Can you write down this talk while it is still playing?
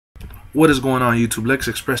What is going on, YouTube? Lex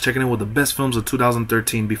Express checking in with the best films of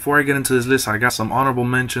 2013. Before I get into this list, I got some honorable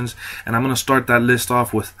mentions, and I'm going to start that list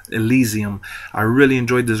off with Elysium. I really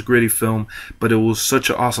enjoyed this gritty film, but it was such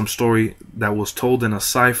an awesome story that was told in a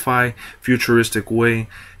sci-fi, futuristic way.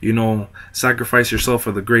 You know, sacrifice yourself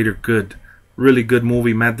for the greater good. Really good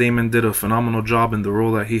movie. Matt Damon did a phenomenal job in the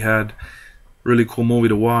role that he had. Really cool movie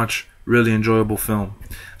to watch. Really enjoyable film.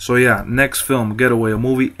 So yeah, next film, Getaway, a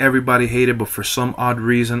movie everybody hated, but for some odd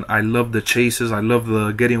reason, I love the chases. I love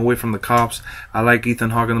the getting away from the cops. I like Ethan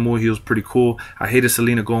Hawke in the movie. He was pretty cool. I hated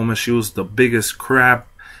Selena Gomez. She was the biggest crap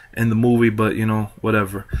in the movie, but you know,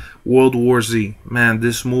 whatever. World War Z, man,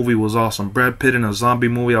 this movie was awesome. Brad Pitt in a zombie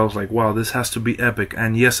movie. I was like, wow, this has to be epic.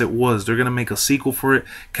 And yes, it was. They're gonna make a sequel for it.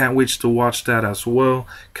 Can't wait to watch that as well.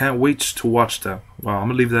 Can't wait to watch that. Wow, I'm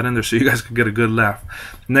gonna leave that in there so you guys can get a good laugh.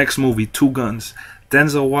 Next movie, Two Guns,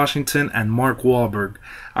 Denzel Washington and Mark Wahlberg.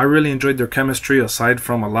 I really enjoyed their chemistry, aside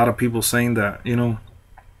from a lot of people saying that, you know,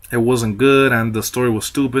 it wasn't good and the story was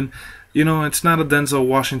stupid. You know, it's not a Denzel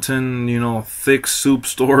Washington, you know, thick soup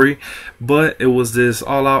story, but it was this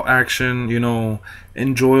all-out action, you know,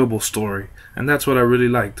 enjoyable story. And that's what I really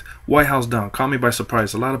liked. White House Down caught me by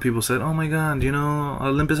surprise. A lot of people said, oh my god, you know,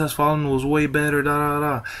 Olympus Has Fallen was way better, da da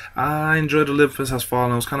da. I enjoyed Olympus Has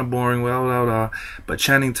Fallen. It was kind of boring, but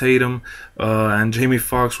Channing Tatum and Jamie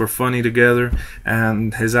Foxx were funny together,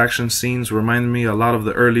 and his action scenes reminded me a lot of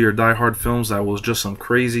the earlier Die Hard films that was just some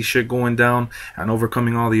crazy shit going down and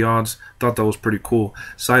overcoming all the odds. Thought that was pretty cool.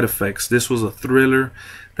 Side Effects, this was a thriller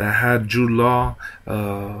that had Jude Law,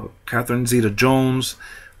 Catherine Zeta-Jones,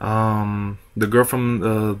 the girl from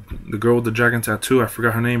the girl with the dragon tattoo, I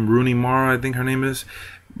forgot her name, Rooney Mara, I think her name is.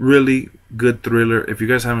 Really good thriller. If you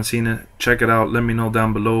guys haven't seen it, check it out. Let me know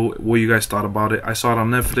down below what you guys thought about it. I saw it on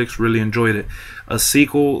Netflix, really enjoyed it. A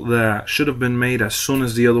sequel that should have been made as soon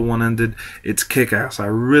as the other one ended. It's Kick-Ass. I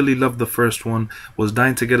really loved the first one, was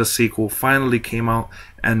dying to get a sequel, finally came out,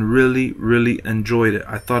 and really enjoyed it.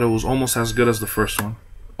 I thought it was almost as good as the first one.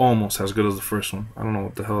 Almost as good as the first one. I don't know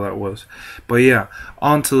what the hell that was. But yeah,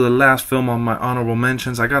 on to the last film on my honorable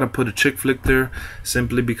mentions. I gotta put a chick flick there,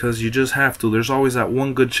 simply because you just have to. There's always that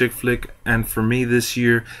one good chick flick, and for me this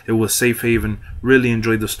year, it was Safe Haven. Really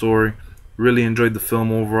enjoyed the story. Really enjoyed the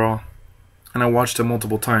film overall. And I watched it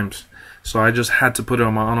multiple times. So I just had to put it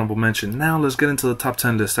on my honorable mention. Now let's get into the top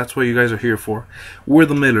 10 list. That's what you guys are here for. We're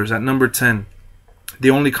the Millers at number 10. The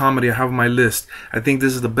only comedy I have on my list. I think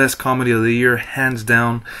this is the best comedy of the year, hands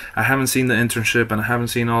down. I haven't seen The Internship and I haven't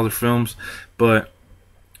seen all the films, but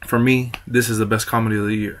for me, this is the best comedy of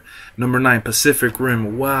the year. Number 9, Pacific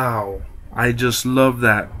Rim. Wow. I just love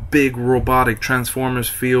that big robotic Transformers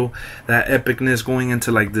feel, that epicness going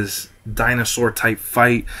into like this dinosaur type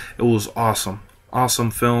fight. It was awesome. Awesome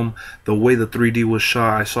film. The way the 3D was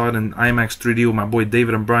shot. I saw it in IMAX 3D with my boy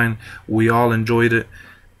David and Brian. We all enjoyed it.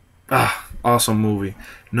 Awesome movie.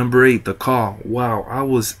 Number 8, The Call. Wow, I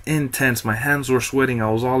was intense. My hands were sweating. I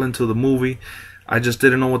was all into the movie. I just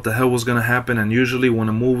didn't know what the hell was going to happen. And usually when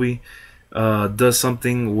a movie does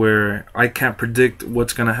something where I can't predict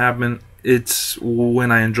what's going to happen, it's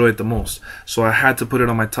when I enjoy it the most. So I had to put it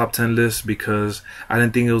on my top 10 list because I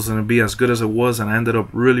didn't think it was going to be as good as it was, and I ended up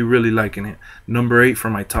really liking it. Number 8 for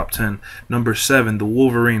my top 10. Number 7, The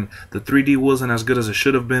Wolverine. The 3D wasn't as good as it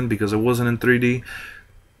should have been because it wasn't in 3D.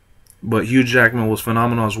 But Hugh Jackman was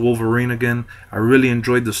phenomenal as Wolverine again. I really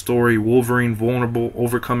enjoyed the story. Wolverine vulnerable,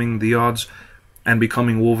 overcoming the odds, and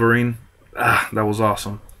becoming Wolverine. That was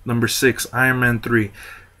awesome. Number 6, Iron Man 3.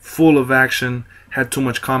 Full of action. Had too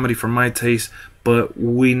much comedy for my taste. But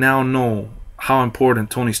we now know how important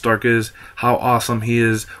Tony Stark is. How awesome he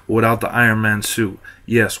is without the Iron Man suit.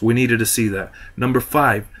 Yes, we needed to see that. Number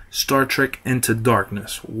 5, Star Trek Into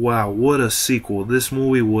Darkness. Wow, what a sequel. This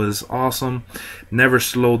movie was awesome. Never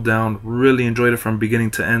slowed down. Really enjoyed it from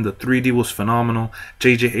beginning to end. The 3D was phenomenal.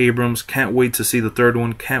 J.J. Abrams, can't wait to see the third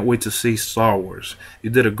one. Can't wait to see Star Wars. You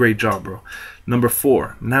did a great job, bro. Number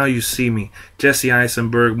 4, Now You See Me. Jesse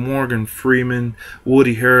Eisenberg, Morgan Freeman,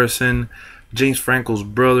 Woody Harrelson, James Franco's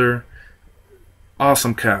brother.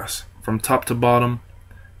 Awesome cast from top to bottom.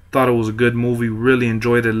 Thought it was a good movie, really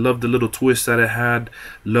enjoyed it, loved the little twist that it had,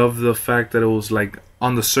 loved the fact that it was like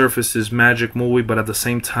on the surface this magic movie, but at the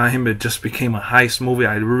same time it just became a heist movie.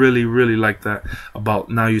 I really liked that about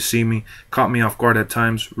Now You See Me. Caught me off guard at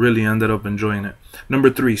times, really ended up enjoying it. Number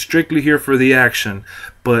 3, strictly here for the action,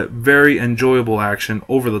 but very enjoyable action,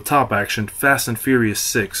 over the top action, Fast and Furious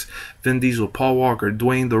 6. Vin Diesel, Paul Walker,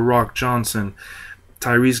 Dwayne The Rock Johnson,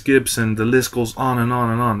 Tyrese Gibson, the list goes on and on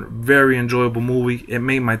and on. Very enjoyable movie. It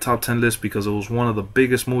made my top 10 list because it was one of the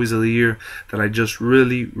biggest movies of the year that I just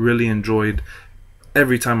really enjoyed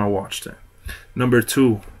every time I watched it. Number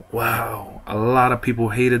 2, Wow, a lot of people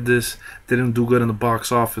hated this. Didn't do good in the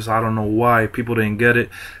box office. I don't know why people didn't get it.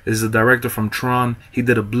 Is the director from Tron. He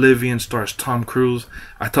did Oblivion, stars Tom Cruise.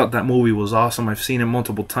 I thought that movie was awesome. I've seen it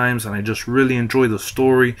multiple times, and I just really enjoy the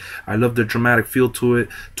story. I love the dramatic feel to it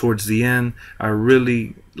towards the end. I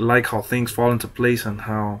really like how things fall into place and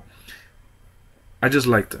how I just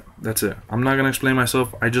liked it. That's it. I'm not going to explain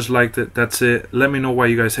myself. I just liked it. That's it. Let me know why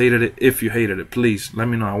you guys hated it. If you hated it, please let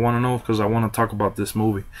me know. I want to know because I want to talk about this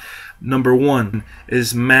movie. Number 1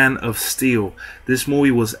 is Man of Steel. This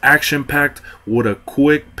movie was action-packed with a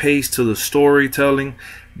quick pace to the storytelling.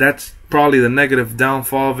 That's probably the negative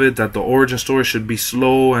downfall of it, that the origin story should be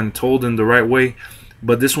slow and told in the right way.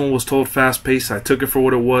 But this one was told fast-paced. I took it for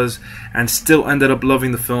what it was and still ended up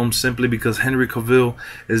loving the film simply because Henry Cavill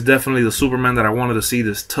is definitely the Superman that I wanted to see.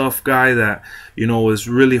 This tough guy that, you know, is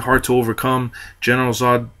really hard to overcome. General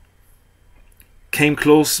Zod came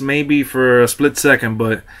close maybe for a split second,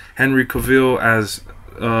 but Henry Cavill as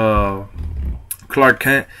Clark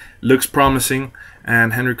Kent looks promising.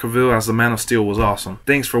 And Henry Cavill as the Man of Steel was awesome.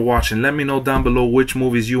 Thanks for watching. Let me know down below which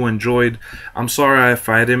movies you enjoyed. I'm sorry if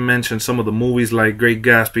I didn't mention some of the movies like Great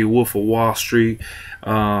Gatsby, Wolf of Wall Street,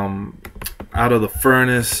 Out of the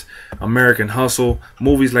Furnace, American Hustle,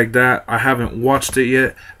 movies like that. I haven't watched it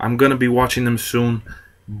yet. I'm gonna be watching them soon,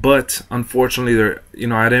 but unfortunately,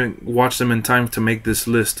 I didn't watch them in time to make this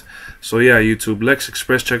list. So yeah, YouTube, Lex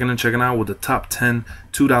Express checking out with the top 10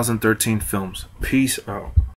 2013 films. Peace out.